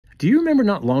Do you remember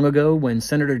not long ago when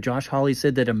Senator Josh Hawley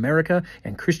said that America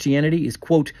and Christianity is,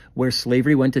 quote, where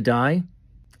slavery went to die?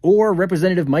 Or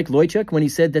Representative Mike Loychuk when he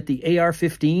said that the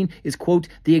AR-15 is, quote,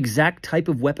 the exact type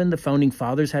of weapon the Founding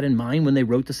Fathers had in mind when they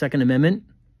wrote the Second Amendment?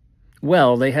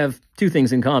 Well, they have two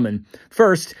things in common.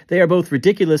 First, they are both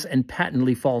ridiculous and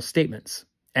patently false statements.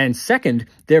 And second,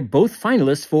 they're both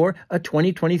finalists for a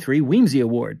 2023 Weemsy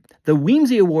Award. The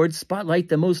Weemsy Awards spotlight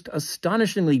the most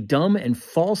astonishingly dumb and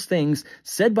false things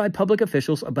said by public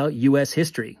officials about U.S.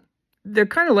 history. They're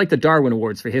kind of like the Darwin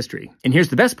Awards for history. And here's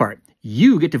the best part.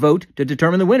 You get to vote to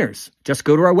determine the winners. Just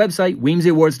go to our website,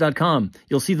 WeemsyAwards.com.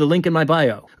 You'll see the link in my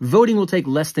bio. Voting will take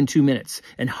less than 2 minutes.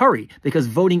 And hurry, because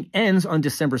voting ends on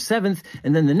December 7th,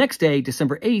 and then the next day,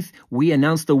 December 8th, we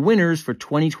announce the winners for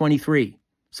 2023.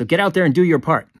 So get out there and do your part.